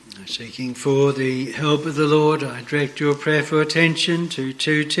Seeking for the help of the Lord, I direct your prayerful attention to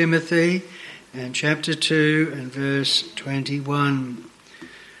 2 Timothy and chapter 2 and verse 21.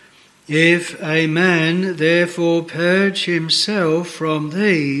 If a man therefore purge himself from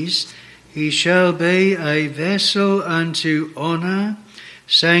these, he shall be a vessel unto honour,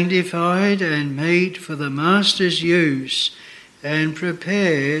 sanctified and meet for the master's use, and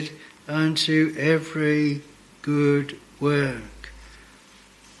prepared unto every good work.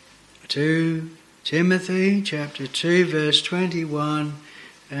 2 Timothy chapter 2 verse 21,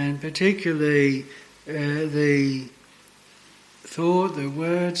 and particularly the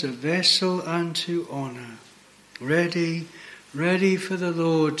words, a vessel unto honour, ready for the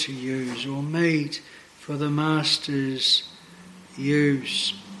Lord to use, or meet for the master's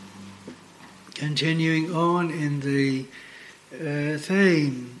use. Continuing on in the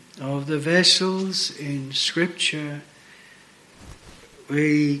theme of the vessels in Scripture,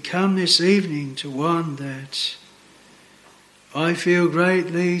 we come this evening to one that I feel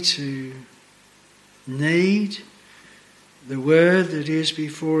greatly to need, the word that is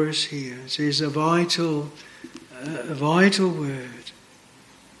before us here. It is a vital word.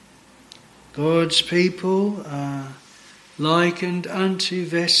 God's people are likened unto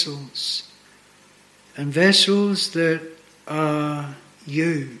vessels, and vessels that are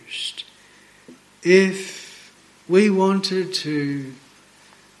used. If we wanted to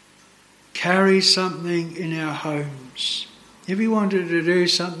carry something in our homes, if we wanted to do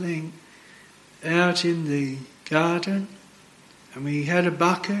something out in the garden, and we had a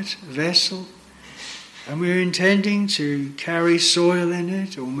bucket, a vessel, and we were intending to carry soil in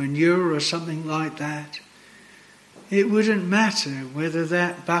it or manure or something like that, it wouldn't matter whether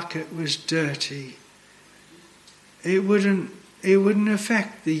that bucket was dirty. It wouldn't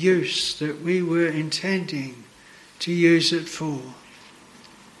affect the use that we were intending to use it for.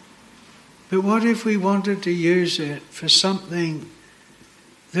 But what if we wanted to use it for something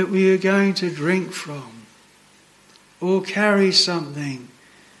that we are going to drink from, or carry something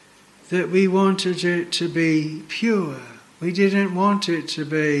that we wanted it to be pure? We didn't want it to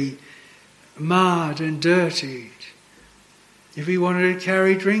be marred and dirtied. If we wanted to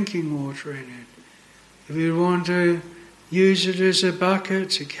carry drinking water in it, if we want to use it as a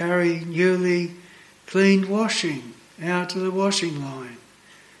bucket to carry newly cleaned washing out to the washing line,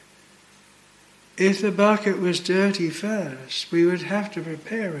 if the bucket was dirty first, we would have to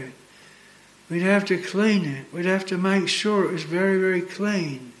prepare it. We'd have to clean it. We'd have to make sure it was very, very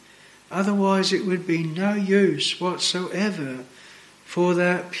clean. Otherwise it would be no use whatsoever for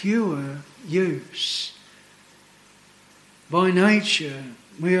that pure use. By nature,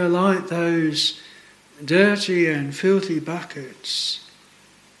 we are like those dirty and filthy buckets.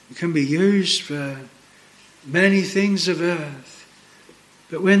 It can be used for many things of earth.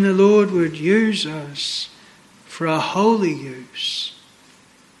 But when the Lord would use us for a holy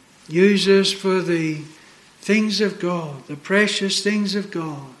use us for the things of God, the precious things of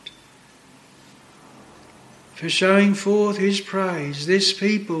God, for showing forth His praise, this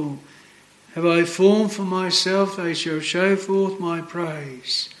people have I formed for myself, they shall show forth my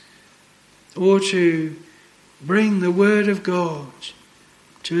praise. Or to bring the word of God,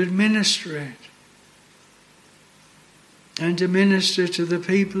 to administer it, and to minister to the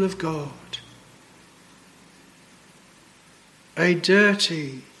people of God. A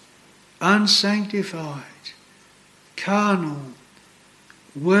dirty, unsanctified, carnal,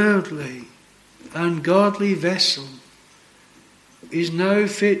 worldly, ungodly vessel is no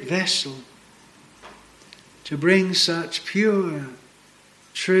fit vessel to bring such pure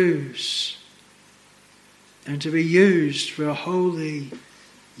truths and to be used for a holy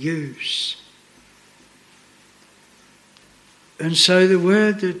use. And so the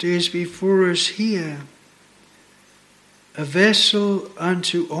word that is before us here, a vessel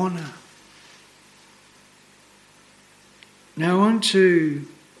unto honour. Now I want to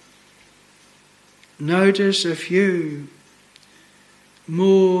notice a few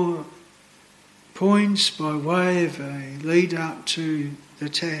more points by way of a lead up to the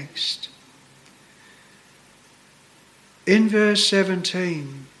text. In verse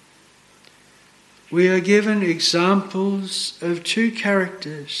 17, we are given examples of two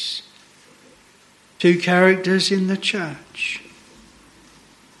characters in the church.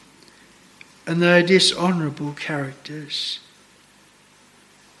 And they are dishonourable characters.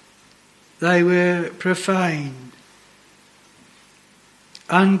 They were profane,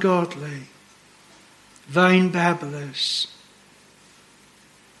 ungodly, vain babblers.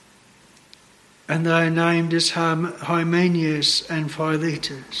 And they are named as Hymenaeus and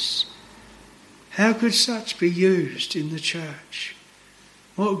Philetus. How could such be used in the church?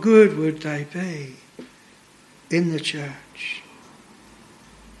 What good would they be in the church?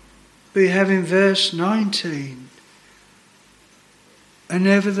 We have in verse 19, and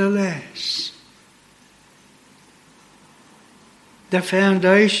nevertheless, the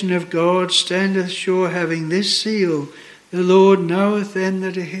foundation of God standeth sure, having this seal, the Lord knoweth them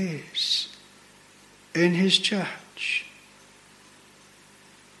that are his, in his church.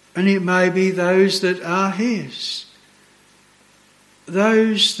 And it may be those that are his,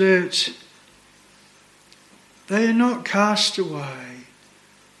 those that they are not cast away,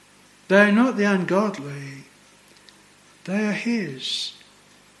 they are not the ungodly, they are his.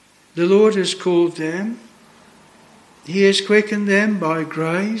 The Lord has called them, he has quickened them by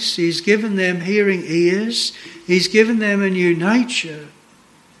grace, he's given them hearing ears, he's given them a new nature.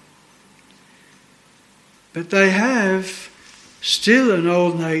 But they have still an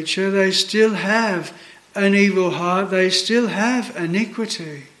old nature, they still have an evil heart, they still have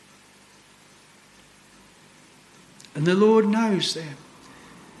iniquity. And the Lord knows them.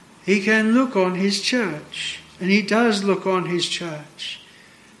 He can look on his church, and he does look on his church,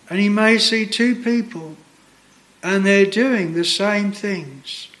 and he may see two people, and they're doing the same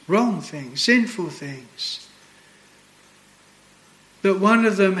things, wrong things, sinful things. But one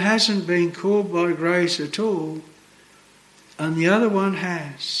of them hasn't been called by grace at all, and the other one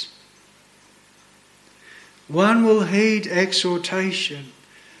has. One will heed exhortation.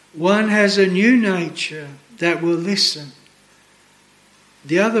 One has a new nature that will listen.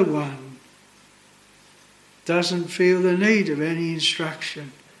 The other one doesn't feel the need of any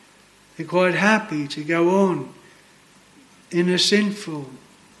instruction. They're quite happy to go on in a sinful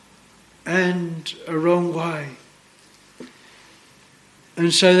and a wrong way.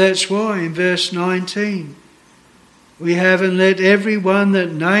 And so that's why in verse 19 we have, and let every one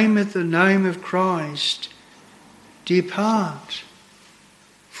that nameth the name of Christ depart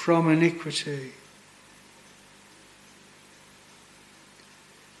from iniquity.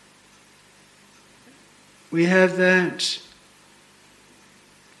 We have that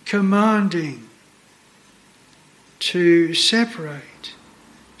commanding to separate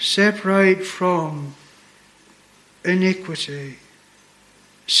from iniquity,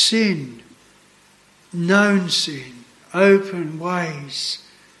 sin, known sin, open ways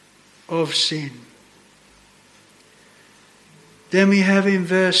of sin. Then we have in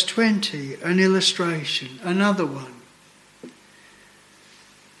verse 20 an illustration, another one.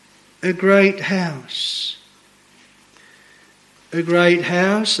 A great house. A great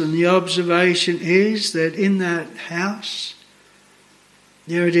house, and the observation is that in that house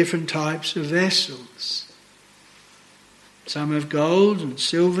there are different types of vessels. Some of gold and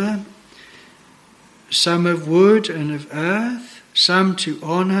silver, some of wood and of earth, some to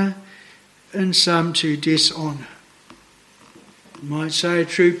honour and some to dishonour. You might say a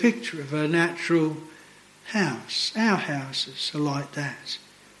true picture of a natural house. Our houses are like that.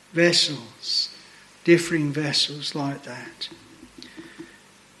 Vessels, differing vessels like that.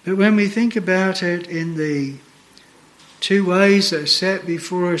 But when we think about it in the two ways that are set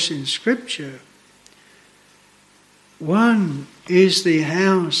before us in Scripture, one is the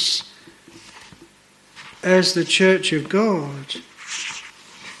house as the church of God.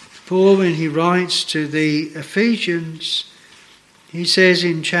 Paul, when he writes to the Ephesians, he says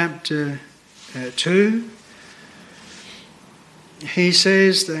in chapter 2, he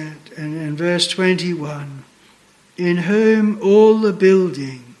says that, and in verse 21, in whom all the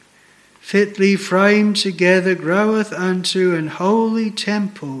building fitly framed together groweth unto an holy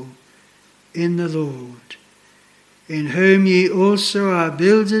temple in the Lord, in whom ye also are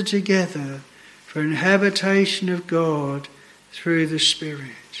builded together for an habitation of God through the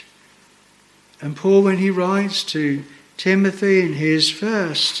Spirit. And Paul, when he writes to Timothy in his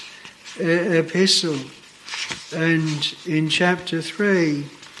first epistle, and in chapter 3,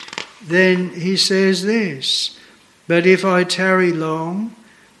 then he says this, but if I tarry long,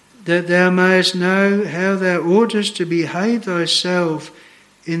 that thou mayest know how thou oughtest to behave thyself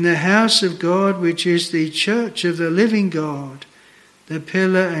in the house of God, which is the church of the living God, the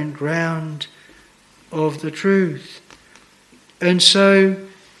pillar and ground of the truth. And so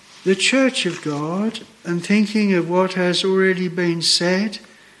the church of God, and thinking of what has already been said,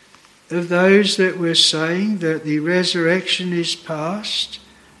 of those that were saying that the resurrection is past,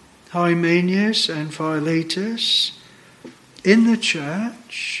 Hymenaeus and Philetus, in the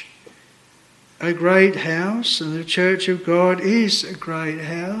church, a great house, and the church of God is a great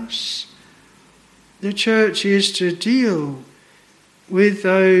house. The church is to deal with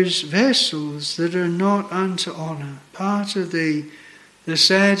those vessels that are not unto honour. Part of the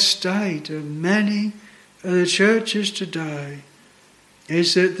sad state of many of the churches today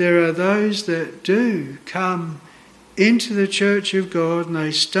is that there are those that do come into the Church of God and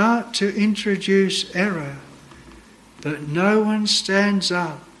they start to introduce error, but no one stands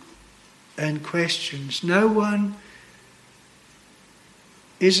up and questions. No one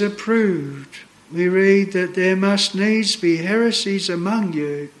is approved. We read that there must needs be heresies among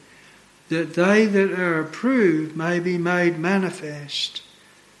you, that they that are approved may be made manifest.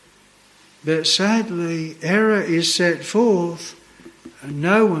 But sadly, error is set forth and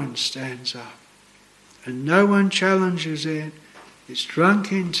no one stands up and no one challenges it. It's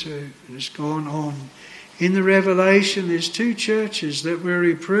drunk into and it's gone on. In the Revelation, there's 2 churches that were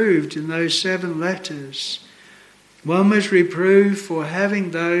reproved in those 7 letters. One was reproved for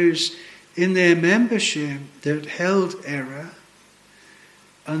having those in their membership that held error,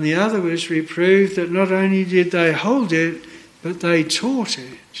 and the other was reproved that not only did they hold it, but they taught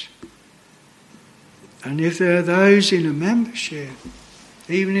it. And if there are those in a membership,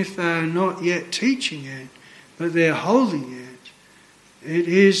 even if they are not yet teaching it, but they're holding it, it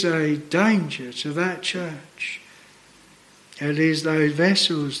is a danger to that church. It is those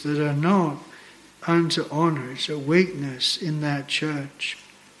vessels that are not unto honour. It's a weakness in that church.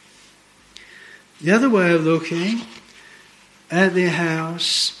 The other way of looking at the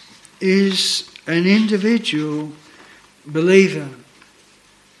house is an individual believer.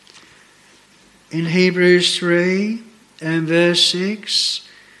 In Hebrews 3 and verse 6,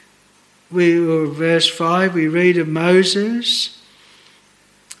 verse 5, we read of Moses.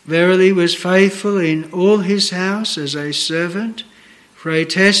 Verily was faithful in all his house as a servant, for a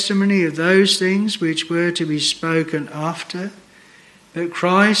testimony of those things which were to be spoken after. But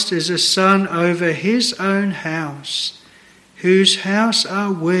Christ is a son over his own house, whose house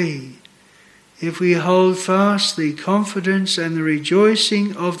are we, if we hold fast the confidence and the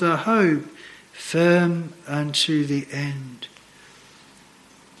rejoicing of the hope firm unto the end.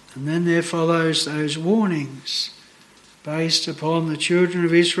 And then there follows those warnings based upon the children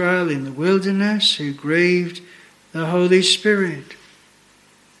of Israel in the wilderness who grieved the Holy Spirit,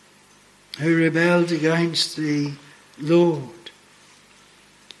 who rebelled against the Lord.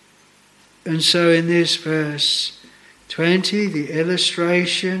 And so in this verse 20, the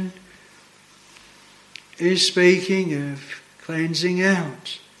illustration is speaking of cleansing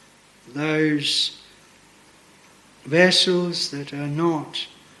out those vessels that are not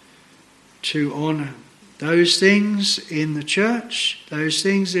to honour. Those things in the church, those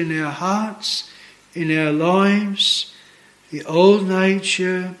things in our hearts, in our lives, the old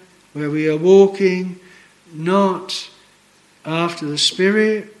nature where we are walking not after the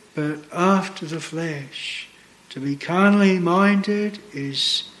Spirit but after the flesh. To be carnally minded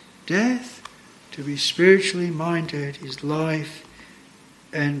is death, to be spiritually minded is life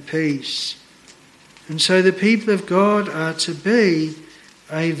and peace. And so the people of God are to be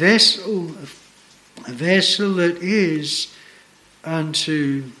a vessel that is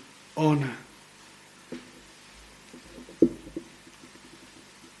unto honour.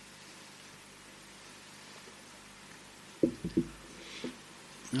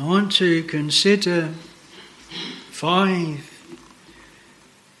 I want to consider 5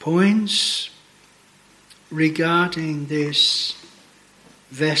 points regarding this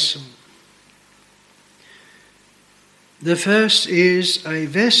vessel. The first is a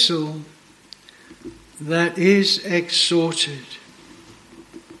vessel that is exhorted.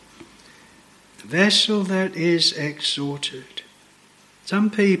 A vessel that is exhorted.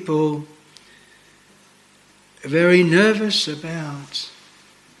 Some people are very nervous about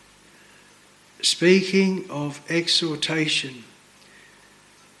speaking of exhortation.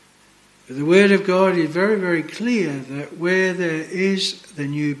 The Word of God is very, very clear that where there is the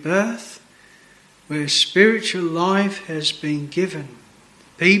new birth, where spiritual life has been given,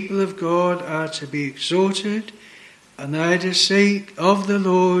 people of God are to be exhorted and they are to seek of the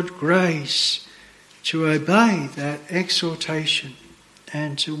Lord grace to obey that exhortation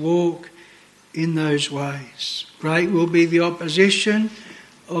and to walk in those ways. Great will be the opposition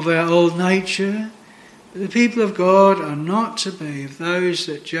of our old nature. The people of God are not to be of those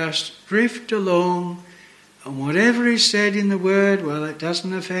that just drift along and whatever is said in the Word, well, it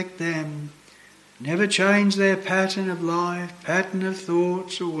doesn't affect them. Never change their pattern of life, pattern of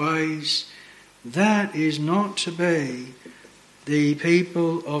thoughts or ways. That is not to be the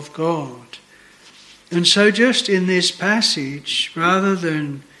people of God. And so just in this passage, rather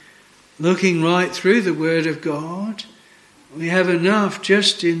than looking right through the Word of God, we have enough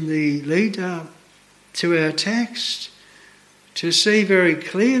just in the lead up to our text to see very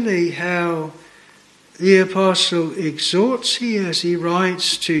clearly how the apostle exhorts here as he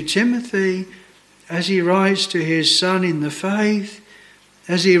writes to Timothy, as he writes to his son in the faith,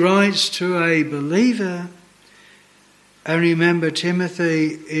 as he writes to a believer, and remember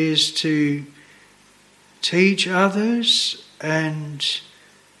Timothy is to teach others and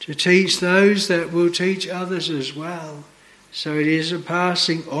to teach those that will teach others as well. So it is a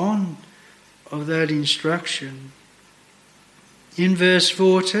passing on of that instruction. In verse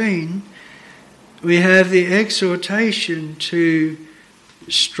 14, we have the exhortation to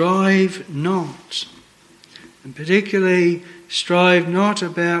strive not, and particularly strive not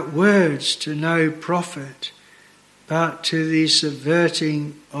about words to no profit, but to the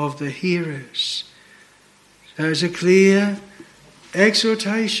subverting of the hearers. So it's a clear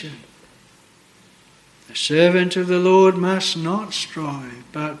exhortation. The servant of the Lord must not strive,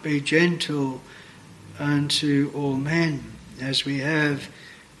 but be gentle unto all men, as we have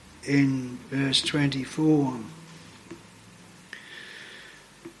in verse 24.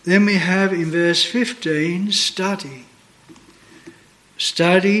 Then we have in verse 15, study.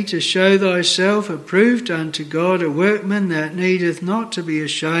 Study to show thyself approved unto God, a workman that needeth not to be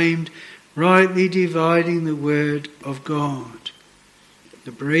ashamed, rightly dividing the word of God.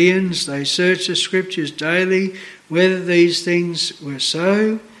 The Bereans, they searched the scriptures daily, whether these things were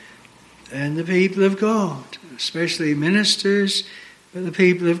so, and the people of God, especially ministers, but the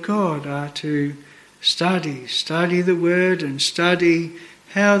people of God are to study the word and study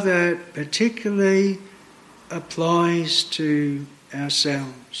how that particularly applies to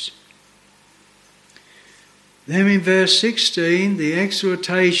ourselves. Then in verse 16, the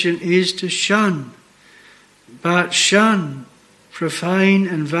exhortation is to shun, but shun profane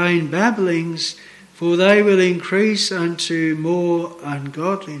and vain babblings, for they will increase unto more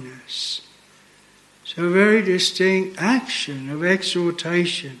ungodliness. So a very distinct action of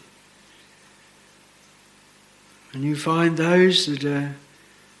exhortation. And you find those that are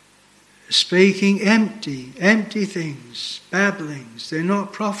speaking empty things, babblings. They're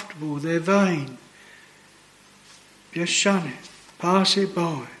not profitable, they're vain. Just shun it, pass it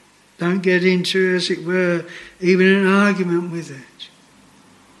by. Don't get into, as it were, even an argument with it.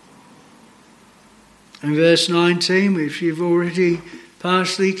 And verse 19, which you've already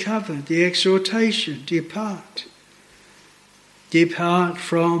partially covered, the exhortation, depart. Depart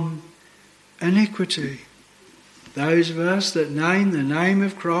from iniquity. Those of us that name the name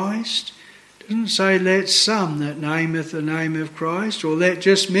of Christ, doesn't say let some that nameth the name of Christ, or let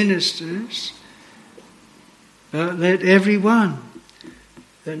just ministers, but let every one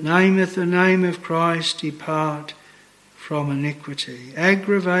that nameth the name of Christ depart from iniquity.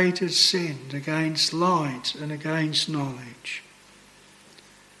 Aggravated sin against light and against knowledge.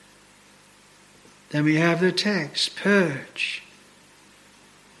 Then we have the text, purge.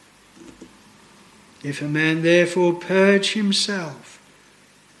 If a man therefore purge himself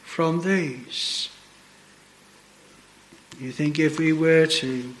from these. You think if we were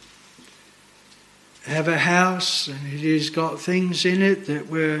to have a house and it has got things in it that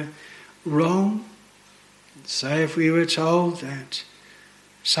were wrong, say if we were told that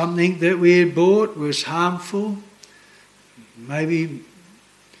something that we had bought was harmful, maybe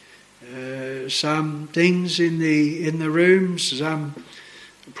some things in the rooms, some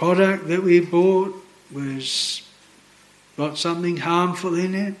product that we bought was got something harmful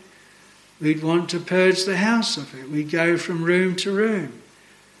in it, we'd want to purge the house of it. We'd go from room to room.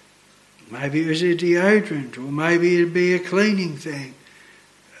 Maybe it was a deodorant, or maybe it'd be a cleaning thing,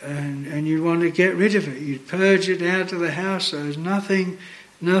 and you'd want to get rid of it. You'd purge it out of the house so there's nothing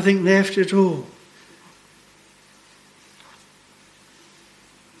left at all.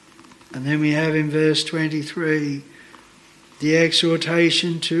 And then we have in verse 23 the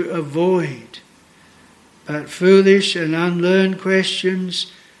exhortation to avoid. But foolish and unlearned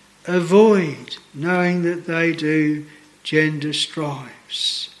questions avoid, knowing that they do gender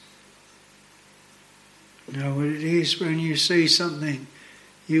strifes. You know what it is when you see something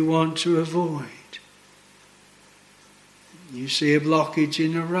you want to avoid. You see a blockage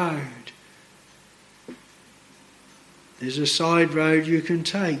in a road. There's a side road you can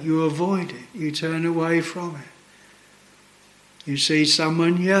take. You avoid it. You turn away from it. You see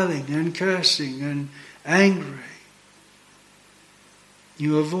someone yelling and cursing and angry.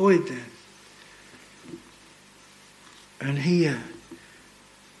 You avoid them. And here,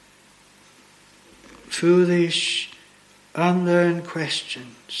 foolish, unlearned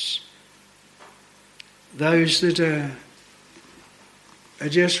questions. Those that are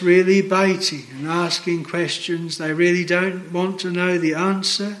just really baiting and asking questions. They really don't want to know the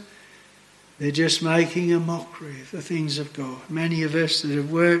answer. They're just making a mockery of the things of God. Many of us that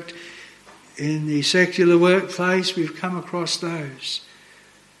have worked in the secular workplace, we've come across those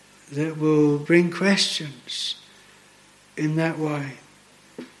that will bring questions in that way.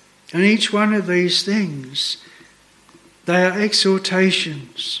 And each one of these things, they are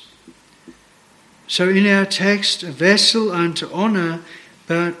exhortations. So in our text, a vessel unto honour,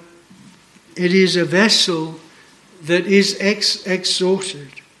 but it is a vessel that is exhorted.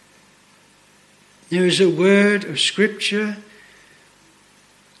 There is a word of Scripture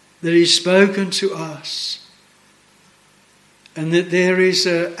that is spoken to us, and that there is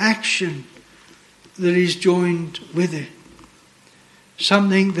an action that is joined with it.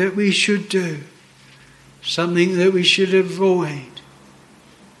 Something that we should do, something that we should avoid,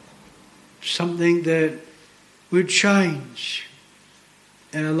 something that would change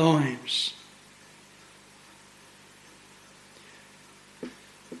our lives.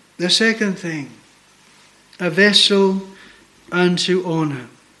 The second thing, a vessel unto honour.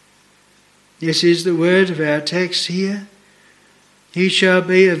 This is the word of our text here. He shall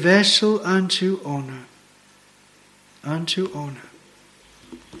be a vessel unto honour. Unto honour.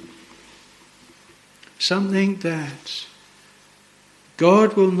 Something that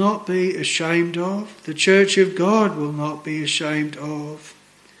God will not be ashamed of, the Church of God will not be ashamed of,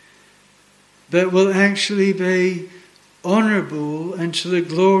 but will actually be honourable and to the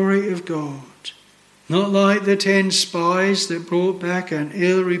glory of God. Not like the 10 spies that brought back an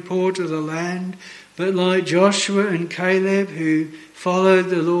ill report of the land, but like Joshua and Caleb who followed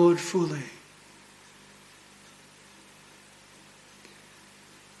the Lord fully.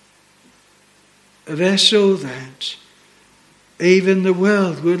 A vessel that even the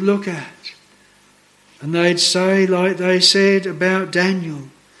world would look at, and they'd say, like they said about Daniel,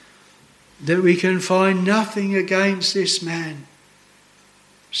 that we can find nothing against this man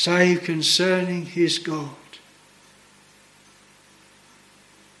save concerning his God.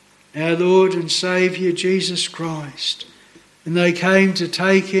 Our Lord and Saviour Jesus Christ. And they came to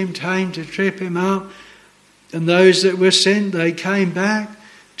take him, came to trip him up, and those that were sent, they came back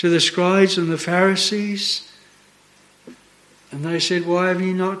to the scribes and the Pharisees, and they said, why have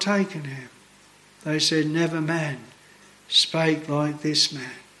you not taken him? They said, never man spake like this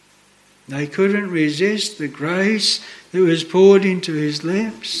man. They couldn't resist the grace that was poured into his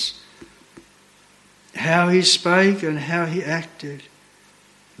lips, how he spake and how he acted.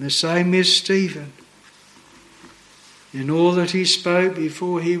 And the same with Stephen. In all that he spoke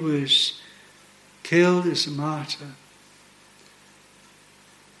before he was killed as a martyr.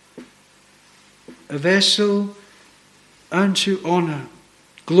 A vessel unto honour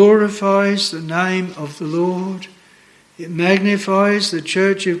glorifies the name of the Lord. It magnifies the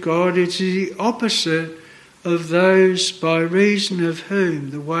Church of God. It is the opposite of those by reason of whom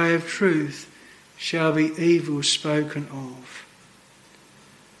the way of truth shall be evil spoken of.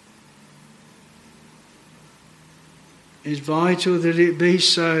 It is vital that it be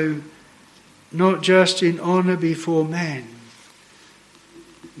so, not just in honour before men,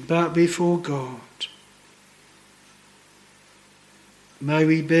 but before God. May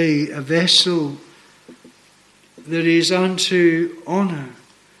we be a vessel that is unto honour,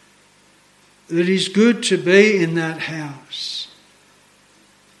 that is good to be in that house,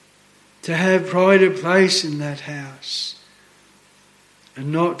 to have pride of place in that house,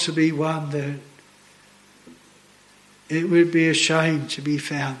 and not to be one that it would be a shame to be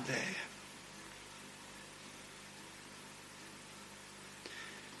found there.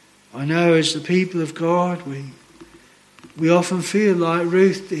 I know as the people of God, we often feel like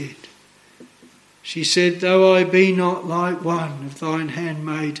Ruth did. She said, though I be not like one of thine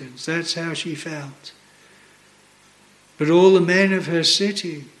handmaidens. That's how she felt. But all the men of her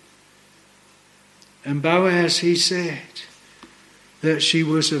city. And Boaz, he said that she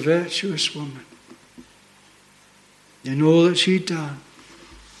was a virtuous woman in all that she'd done.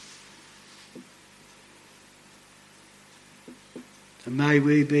 And may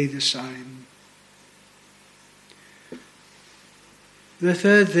we be the same. The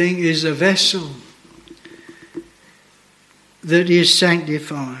third thing is a vessel that is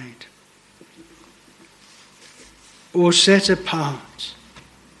sanctified or set apart.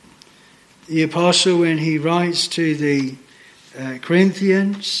 The apostle, when he writes to the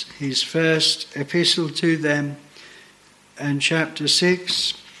Corinthians, his first epistle to them, and chapter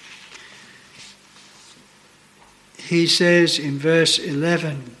 6, he says in verse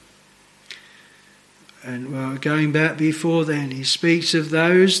 11, and going back before then, he speaks of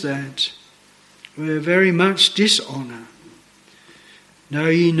those that were very much dishonour. Know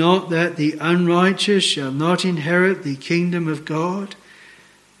ye not that the unrighteous shall not inherit the kingdom of God?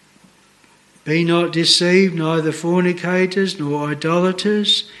 Be not deceived, neither fornicators, nor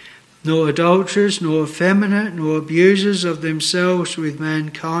idolaters, nor adulterers, nor effeminate, nor abusers of themselves with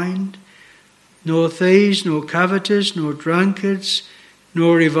mankind, nor thieves, nor covetous, nor drunkards,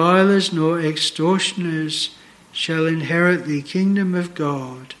 nor revilers, nor extortioners shall inherit the kingdom of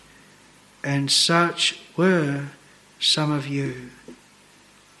God. And such were some of you.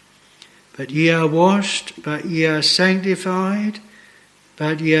 But ye are washed, but ye are sanctified,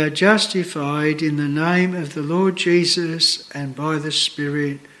 but ye are justified in the name of the Lord Jesus and by the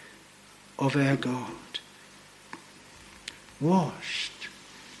Spirit of our God. Washed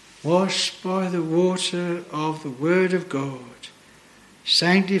by the water of the Word of God,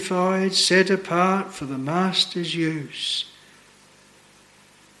 sanctified, set apart for the Master's use.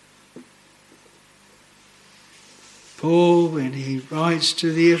 Paul, when he writes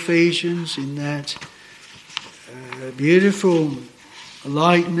to the Ephesians in that beautiful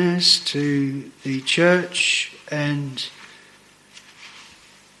likeness to the church and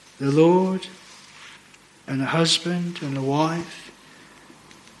the Lord and a husband and a wife,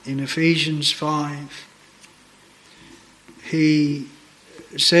 in Ephesians 5, he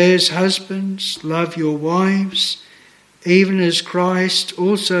says, husbands, love your wives, even as Christ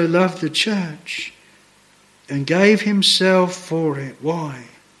also loved the church and gave himself for it. Why?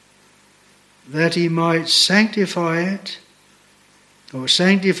 That he might sanctify it, or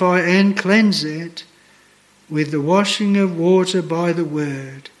sanctify and cleanse it with the washing of water by the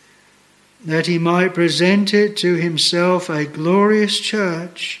word, that he might present it to himself a glorious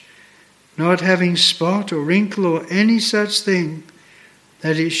church, not having spot or wrinkle or any such thing,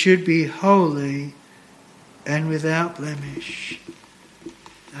 that it should be holy and without blemish.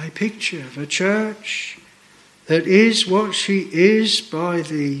 A picture of a church that is what she is by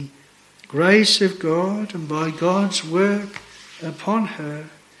the grace of God and by God's work upon her,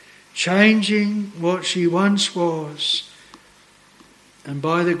 changing what she once was, and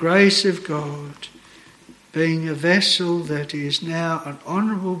by the grace of God being a vessel that is now an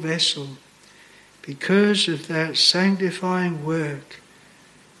honourable vessel because of that sanctifying work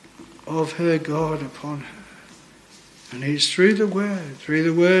of her God upon her. And it's through the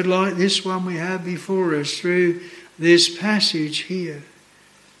word like this one we have before us, through this passage here,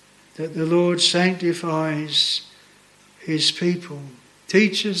 that the Lord sanctifies his people,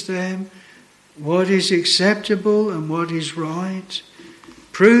 teaches them what is acceptable and what is right,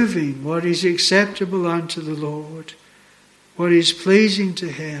 proving what is acceptable unto the Lord, what is pleasing to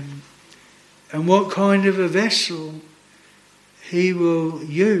him, and what kind of a vessel he will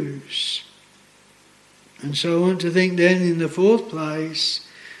use. And so I want to think then in the fourth place,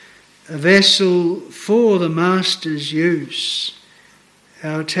 a vessel for the Master's use.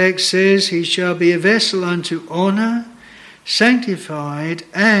 Our text says, he shall be a vessel unto honour, sanctified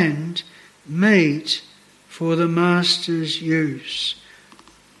and meet for the Master's use.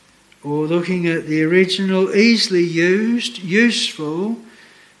 Or looking at the original, easily used, useful,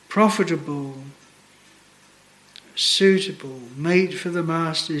 profitable, suitable, meet for the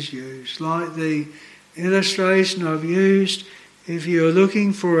Master's use. Like the illustration I've used, if you're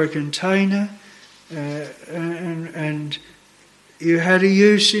looking for a container and you had a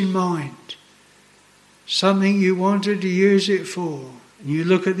use in mind, something you wanted to use it for, and you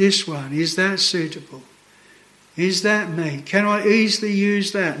look at this one, is that suitable? Is that me? Can I easily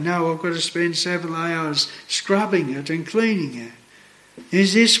use that? No, I've got to spend several hours scrubbing it and cleaning it.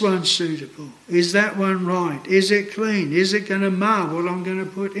 Is this one suitable? Is that one right? Is it clean? Is it going to mar what I'm going to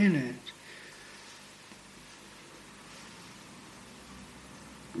put in it?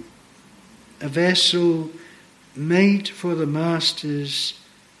 A vessel meet for the Master's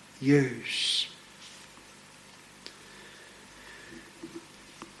use.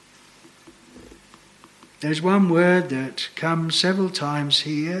 There's one word that comes several times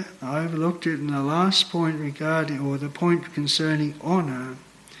here. I overlooked it in the last point regarding, or the point concerning honour,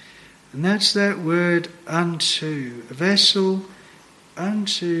 and that's that word unto. A vessel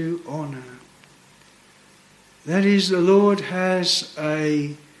unto honour. That is, the Lord has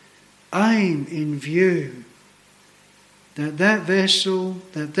a aim in view, that vessel,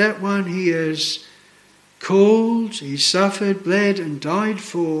 that one he has called, he suffered, bled and died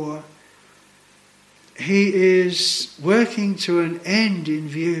for, he is working to an end in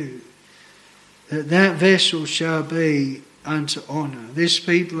view, that vessel shall be unto honour. This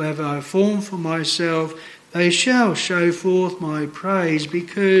people have I formed for myself, they shall show forth my praise,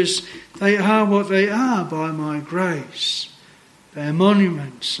 because they are what they are by my grace. They are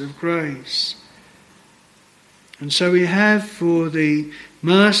monuments of grace. And so we have for the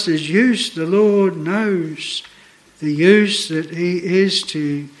Master's use, the Lord knows the use that he is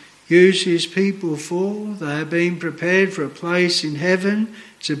to use his people for. They are being prepared for a place in heaven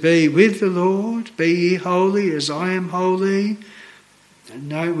to be with the Lord. Be ye holy as I am holy. And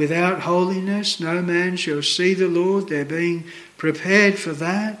no, without holiness no man shall see the Lord. They're being prepared for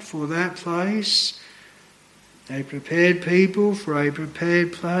that place. They prepared people for a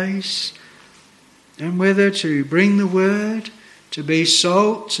prepared place. And whether to bring the word, to be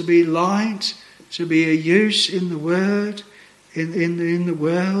salt, to be light, to be a use in the word, in the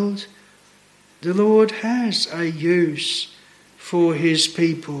world, the Lord has a use for his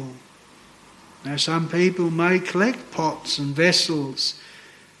people. Now some people may collect pots and vessels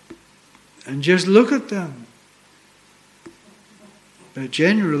and just look at them. But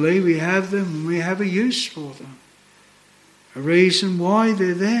generally we have them and we have a use for them. A reason why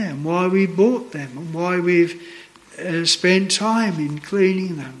they're there and why we bought them and why we've spent time in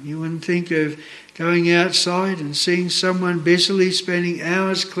cleaning them. You wouldn't think of going outside and seeing someone busily spending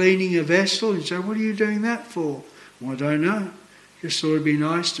hours cleaning a vessel and say, what are you doing that for? Well, I don't know. Just thought it'd be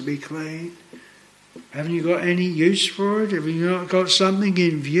nice to be clean. Haven't you got any use for it? Have you not got something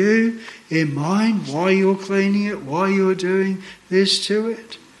in view, in mind, why you're cleaning it, why you're doing this to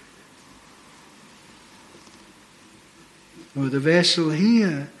it? Well, the vessel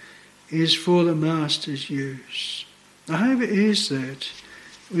here is for the Master's use. I hope it is that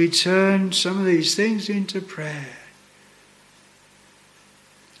we turn some of these things into prayer.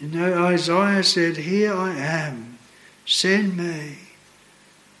 You know, Isaiah said, here I am, send me.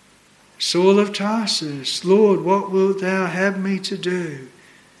 Saul of Tarsus, Lord, what wilt thou have me to do?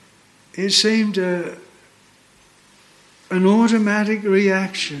 It seemed an automatic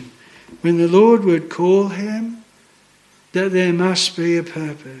reaction when the Lord would call him, that there must be a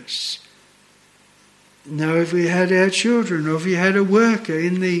purpose. Now, if we had our children, or if you had a worker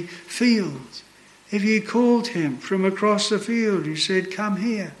in the field, if you called him from across the field, you said, come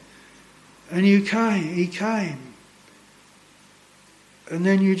here, and he came. And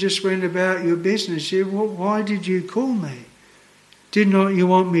then you just went about your business. You said, well, why did you call me? Did not you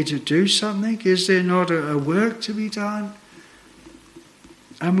want me to do something? Is there not a work to be done?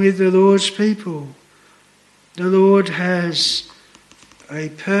 And with the Lord's people, the Lord has a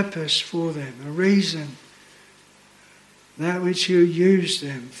purpose for them, a reason, that which He'll use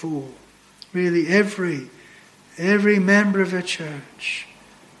them for. Really every member of a church,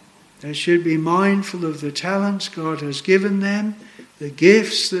 they should be mindful of the talents God has given them, the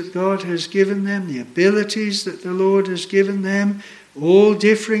gifts that God has given them, the abilities that the Lord has given them, all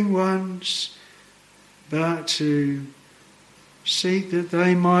differing ones, but to seek that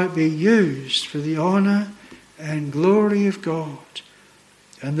they might be used for the honour and glory of God,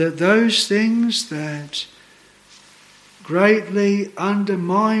 and that those things that greatly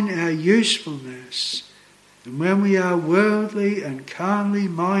undermine our usefulness, and when we are worldly and carnally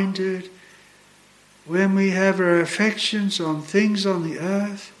minded, when we have our affections on things on the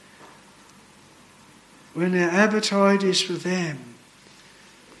earth, when our appetite is for them,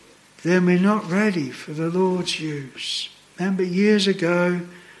 then we're not ready for the Lord's use. Remember years ago,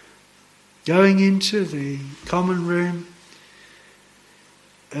 going into the common room,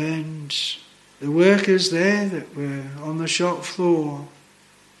 and the workers there that were on the shop floor,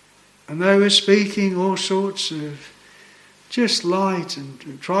 and they were speaking all sorts of just light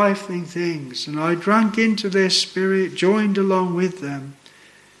and trifling things, and I drunk into their spirit, joined along with them,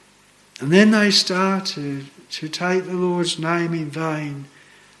 and then they started to take the Lord's name in vain,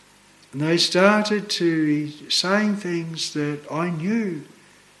 and they started to be saying things that I knew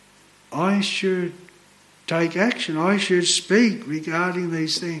I should take action, I should speak regarding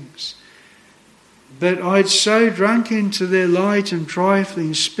these things. But I'd so drunk into their light and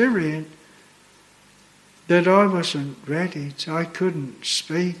trifling spirit that I wasn't ready. I couldn't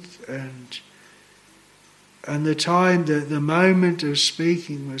speak, and the time, the moment of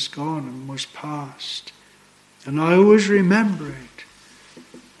speaking was gone and was past. And I always remember it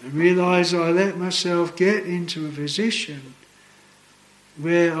and realise I let myself get into a position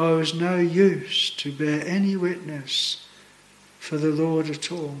where I was no use to bear any witness for the Lord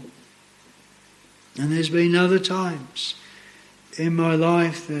at all. And there's been other times in my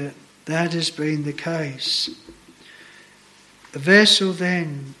life that has been the case. A vessel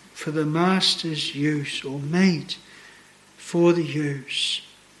then for the Master's use, or meet for the use.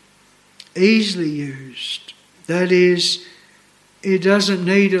 Easily used. That is, it doesn't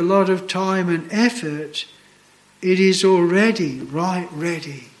need a lot of time and effort. It is already right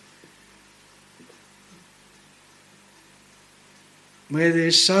ready. Where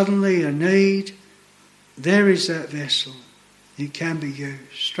there's suddenly a need, there is that vessel. It can be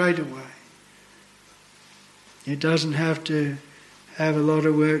used straight away. It doesn't have to have a lot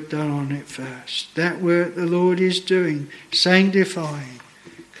of work done on it first. That work the Lord is doing, sanctifying,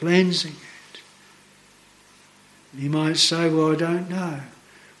 cleansing it. You might say, well, I don't know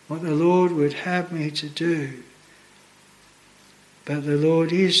what the Lord would have me to do. But the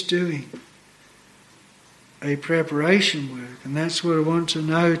Lord is doing a preparation work. And that's what I want to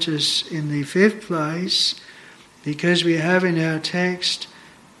notice in the fifth place, because we have in our text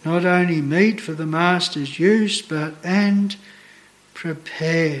not only meet for the Master's use, but and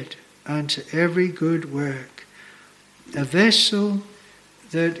prepared unto every good work. A vessel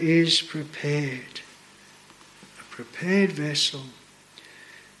that is prepared. A prepared vessel.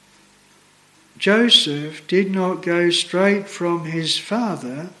 Joseph did not go straight from his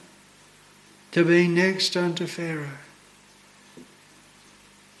father to be next unto Pharaoh.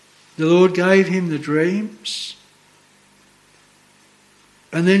 The Lord gave him the dreams,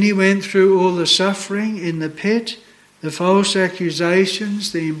 and then he went through all the suffering in the pit, the false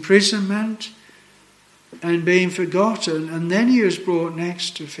accusations, the imprisonment, and being forgotten, and then he was brought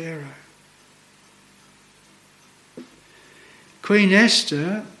next to Pharaoh. Queen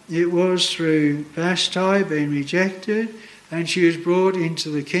Esther, it was through Vashti being rejected, and she was brought into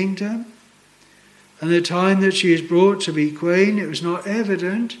the kingdom. And the time that she was brought to be queen, it was not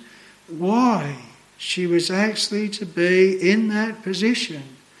evident why she was actually to be in that position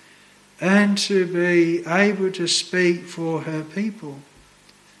and to be able to speak for her people.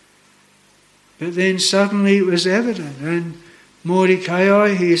 But then suddenly it was evident, and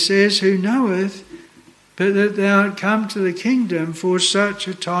Mordecai, he says, who knoweth but that thou art come to the kingdom for such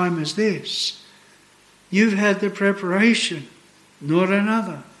a time as this. You've had the preparation, not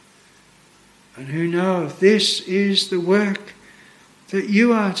another. And who knoweth this is the work that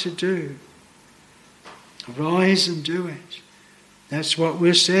you are to do. Arise and do it. That's what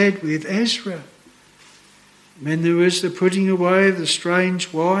was said with Ezra. When there was the putting away of the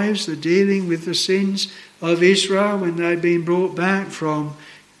strange wives, the dealing with the sins of Israel when they'd been brought back from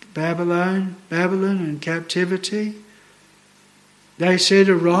Babylon and captivity, they said,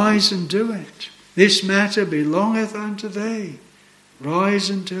 arise and do it. This matter belongeth unto thee. Rise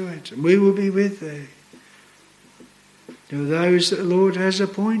and do it, and we will be with thee. There are those that the Lord has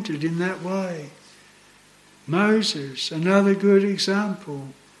appointed in that way. Moses, another good example.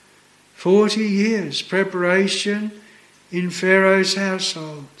 40 years preparation in Pharaoh's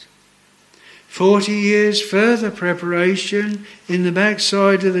household. 40 years further preparation in the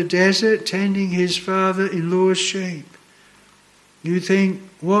backside of the desert, tending his father-in-law's sheep. You think,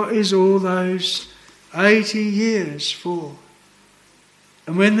 what is all those 80 years for?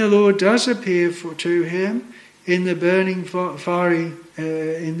 And when the Lord does appear to him in the burning fiery,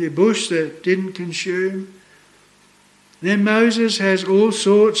 in the bush that didn't consume, then Moses has all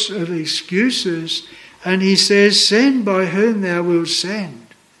sorts of excuses, and he says, send by whom thou wilt send.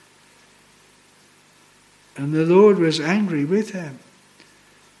 And the Lord was angry with him.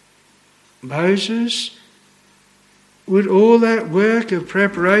 Moses, would all that work of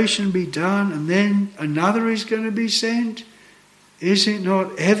preparation be done and then another is going to be sent? Is it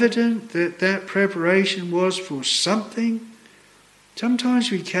not evident that that preparation was for something?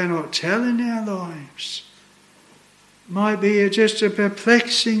 Sometimes we cannot tell in our lives. Might be just a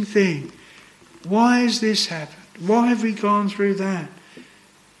perplexing thing. Why has this happened? Why have we gone through that?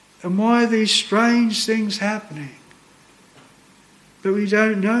 And why are these strange things happening? But we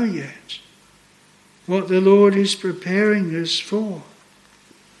don't know yet what the Lord is preparing us for.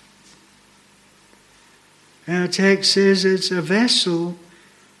 Our text says it's a vessel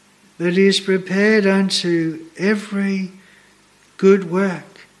that is prepared unto every good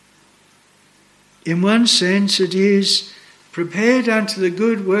work. In one sense, it is prepared unto the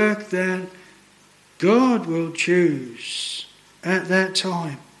good work that God will choose at that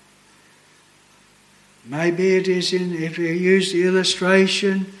time. Maybe it is if we use the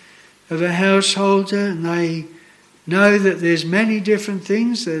illustration of a householder and they know that there's many different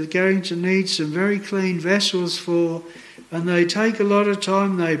things they're going to need some very clean vessels for, and they take a lot of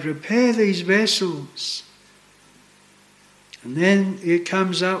time, they prepare these vessels, and then it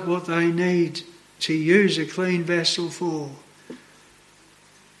comes up what they need to use a clean vessel for.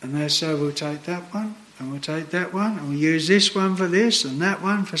 And they say, we'll take that one, and we'll take that one, and we'll use this one for this, and that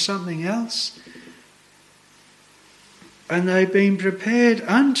one for something else. And they've been prepared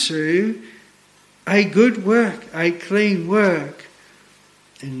unto a good work, a clean work.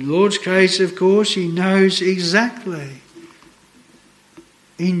 In the Lord's case, of course, he knows exactly.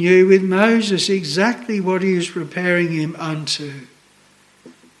 He knew with Moses exactly what he was preparing him unto.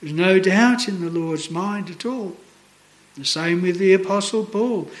 There's no doubt in the Lord's mind at all. The same with the Apostle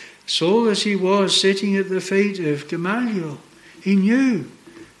Paul. Saul as he was sitting at the feet of Gamaliel, he knew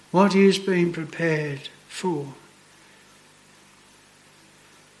what he was being prepared for.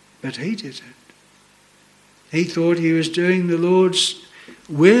 But he didn't. He thought he was doing the Lord's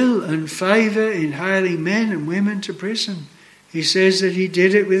will and favour in hailing men and women to prison. He says that he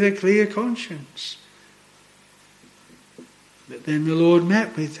did it with a clear conscience. But then the Lord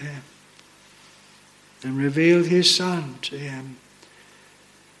met with him and revealed his Son to him.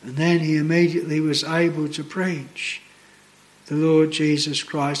 And then he immediately was able to preach the Lord Jesus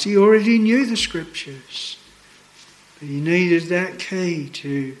Christ. He already knew the Scriptures, but he needed that key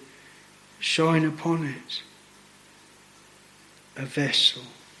to shine upon it. A vessel.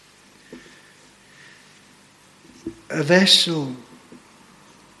 A vessel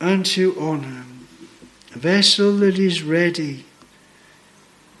unto honour. A vessel that is ready.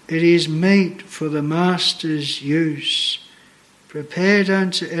 It is meet for the Master's use, prepared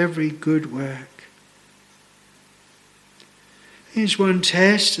unto every good work. Here's one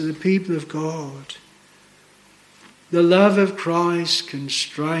test to the people of God. The love of Christ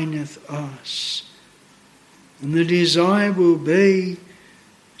constraineth us. And the desire will be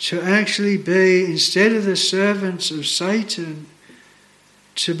to actually be, instead of the servants of Satan,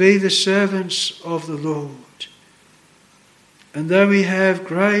 to be the servants of the Lord. And though we have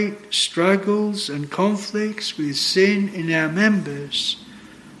great struggles and conflicts with sin in our members,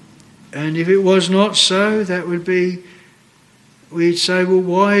 and if it was not so, that would be, we'd say, well,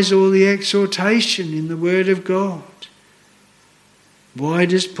 why is all the exhortation in the Word of God? Why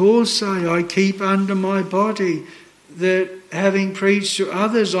does Paul say, I keep under my body that having preached to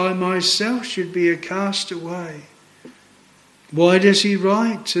others, I myself should be a castaway? Why does he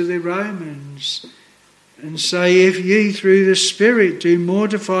write to the Romans and say, if ye through the Spirit do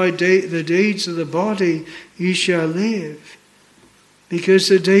mortify the deeds of the body, ye shall live? Because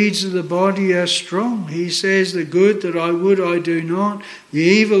the deeds of the body are strong. He says, the good that I would I do not, the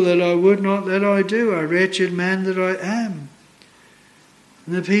evil that I would not that I do, a wretched man that I am.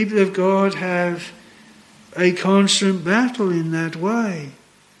 And the people of God have a constant battle in that way.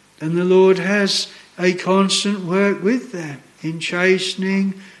 And the Lord has a constant work with them in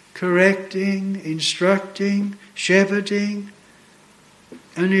chastening, correcting, instructing, shepherding.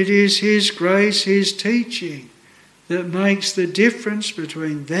 And it is his grace, his teaching, that makes the difference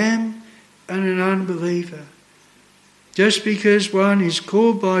between them and an unbeliever. Just because one is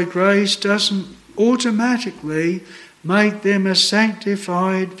called by grace doesn't automatically make them a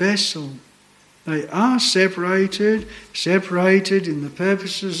sanctified vessel. They are separated in the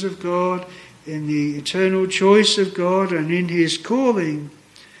purposes of God, in the eternal choice of God and in his calling.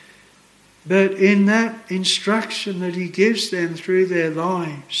 But in that instruction that he gives them through their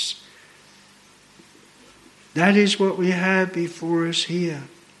lives, that is what we have before us here.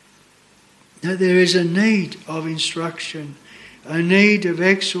 That there is a need of instruction, a need of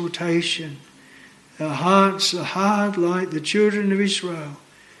exhortation. Our hearts are hard like the children of Israel.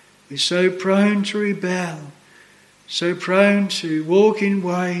 We're so prone to rebel, so prone to walk in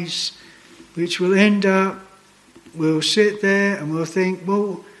ways which will end up, we'll sit there and we'll think,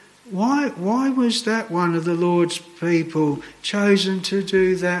 well, why was that one of the Lord's people chosen to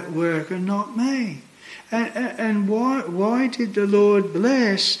do that work and not me? And why did the Lord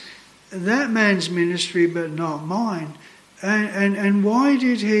bless that man's ministry but not mine? And why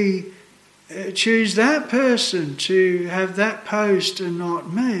did he choose that person to have that post and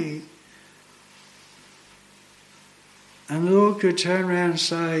not me? And the Lord could turn around and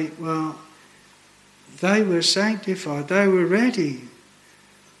say, well, they were sanctified, they were ready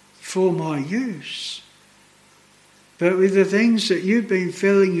for my use. But with the things that you've been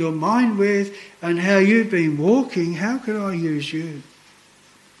filling your mind with and how you've been walking, how could I use you?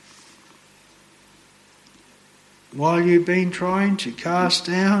 While you've been trying to cast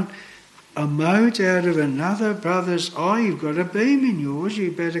down a mote out of another brother's eye, you've got a beam in yours,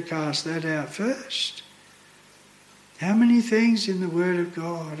 you better cast that out first. How many things in the Word of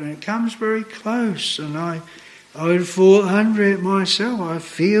God, and it comes very close, and I would fall under it myself. I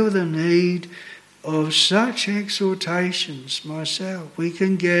feel the need of such exhortations myself. We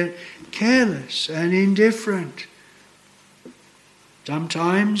can get careless and indifferent.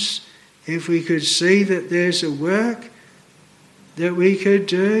 Sometimes, if we could see that there's a work that we could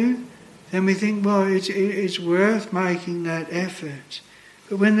do, then we think, well, it's worth making that effort.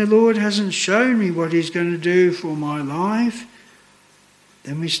 But when the Lord hasn't shown me what he's going to do for my life,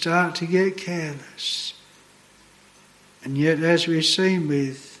 then we start to get careless. And yet, as we've seen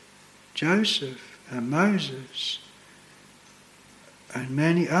with Joseph and Moses and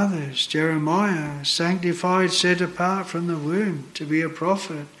many others, Jeremiah, sanctified, set apart from the womb to be a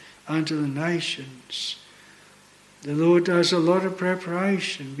prophet unto the nations. The Lord does a lot of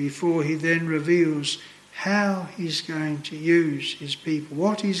preparation before he then reveals how he's going to use his people,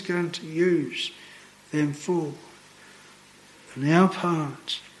 what he's going to use them for. And our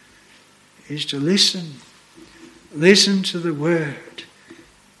part is to listen listen to the word,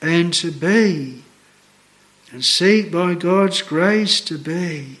 and to be, and seek by God's grace to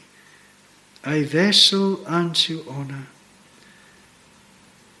be, a vessel unto honour,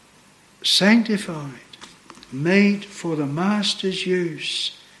 sanctified, meet for the Master's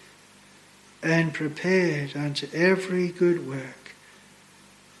use, and prepared unto every good work.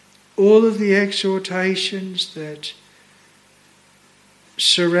 All of the exhortations that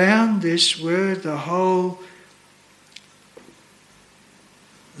surround this word, the whole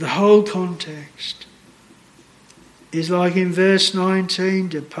context, is like in verse 19,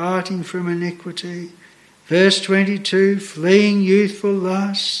 departing from iniquity. Verse 22, fleeing youthful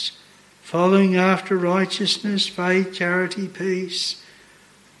lusts, following after righteousness, faith, charity, peace.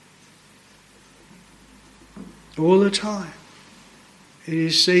 All the time, it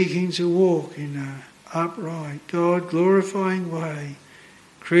is seeking to walk in an upright, God-glorifying way,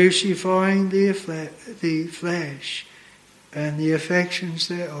 crucifying the flesh and the affections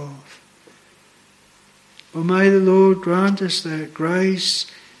thereof. Well, may the Lord grant us that grace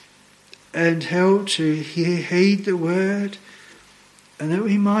and help to heed the word, and that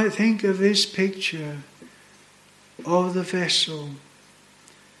we might think of this picture of the vessel.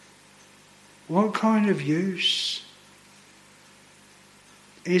 What kind of use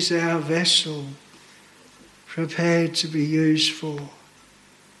is our vessel prepared to be used for?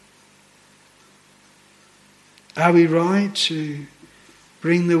 Are we right to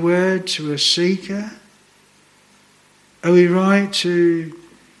bring the word to a seeker? Are we right to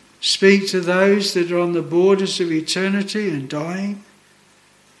speak to those that are on the borders of eternity and dying?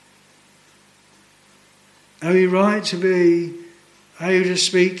 Are we right to be able to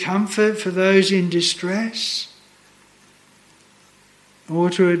speak comfort for those in distress? Or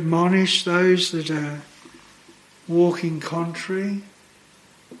to admonish those that are walking contrary?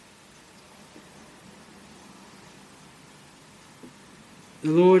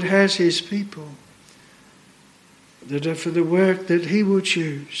 The Lord has his people that are for the work that he will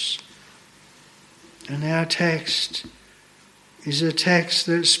choose. And our text is a text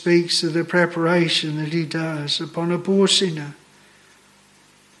that speaks of the preparation that he does upon a poor sinner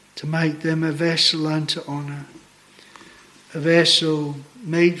to make them a vessel unto honour, a vessel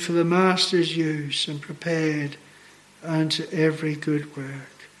made for the Master's use and prepared unto every good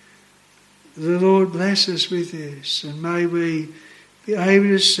work. The Lord bless us with this, and may we be able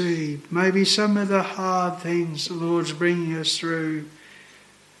to see maybe some of the hard things the Lord's bringing us through,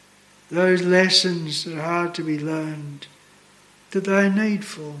 those lessons that are hard to be learned, that they are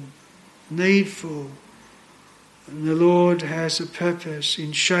needful. And the Lord has a purpose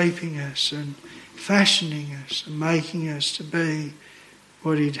in shaping us and fashioning us and making us to be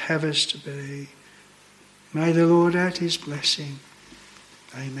what he'd have us to be. May the Lord add his blessing.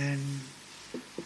 Amen.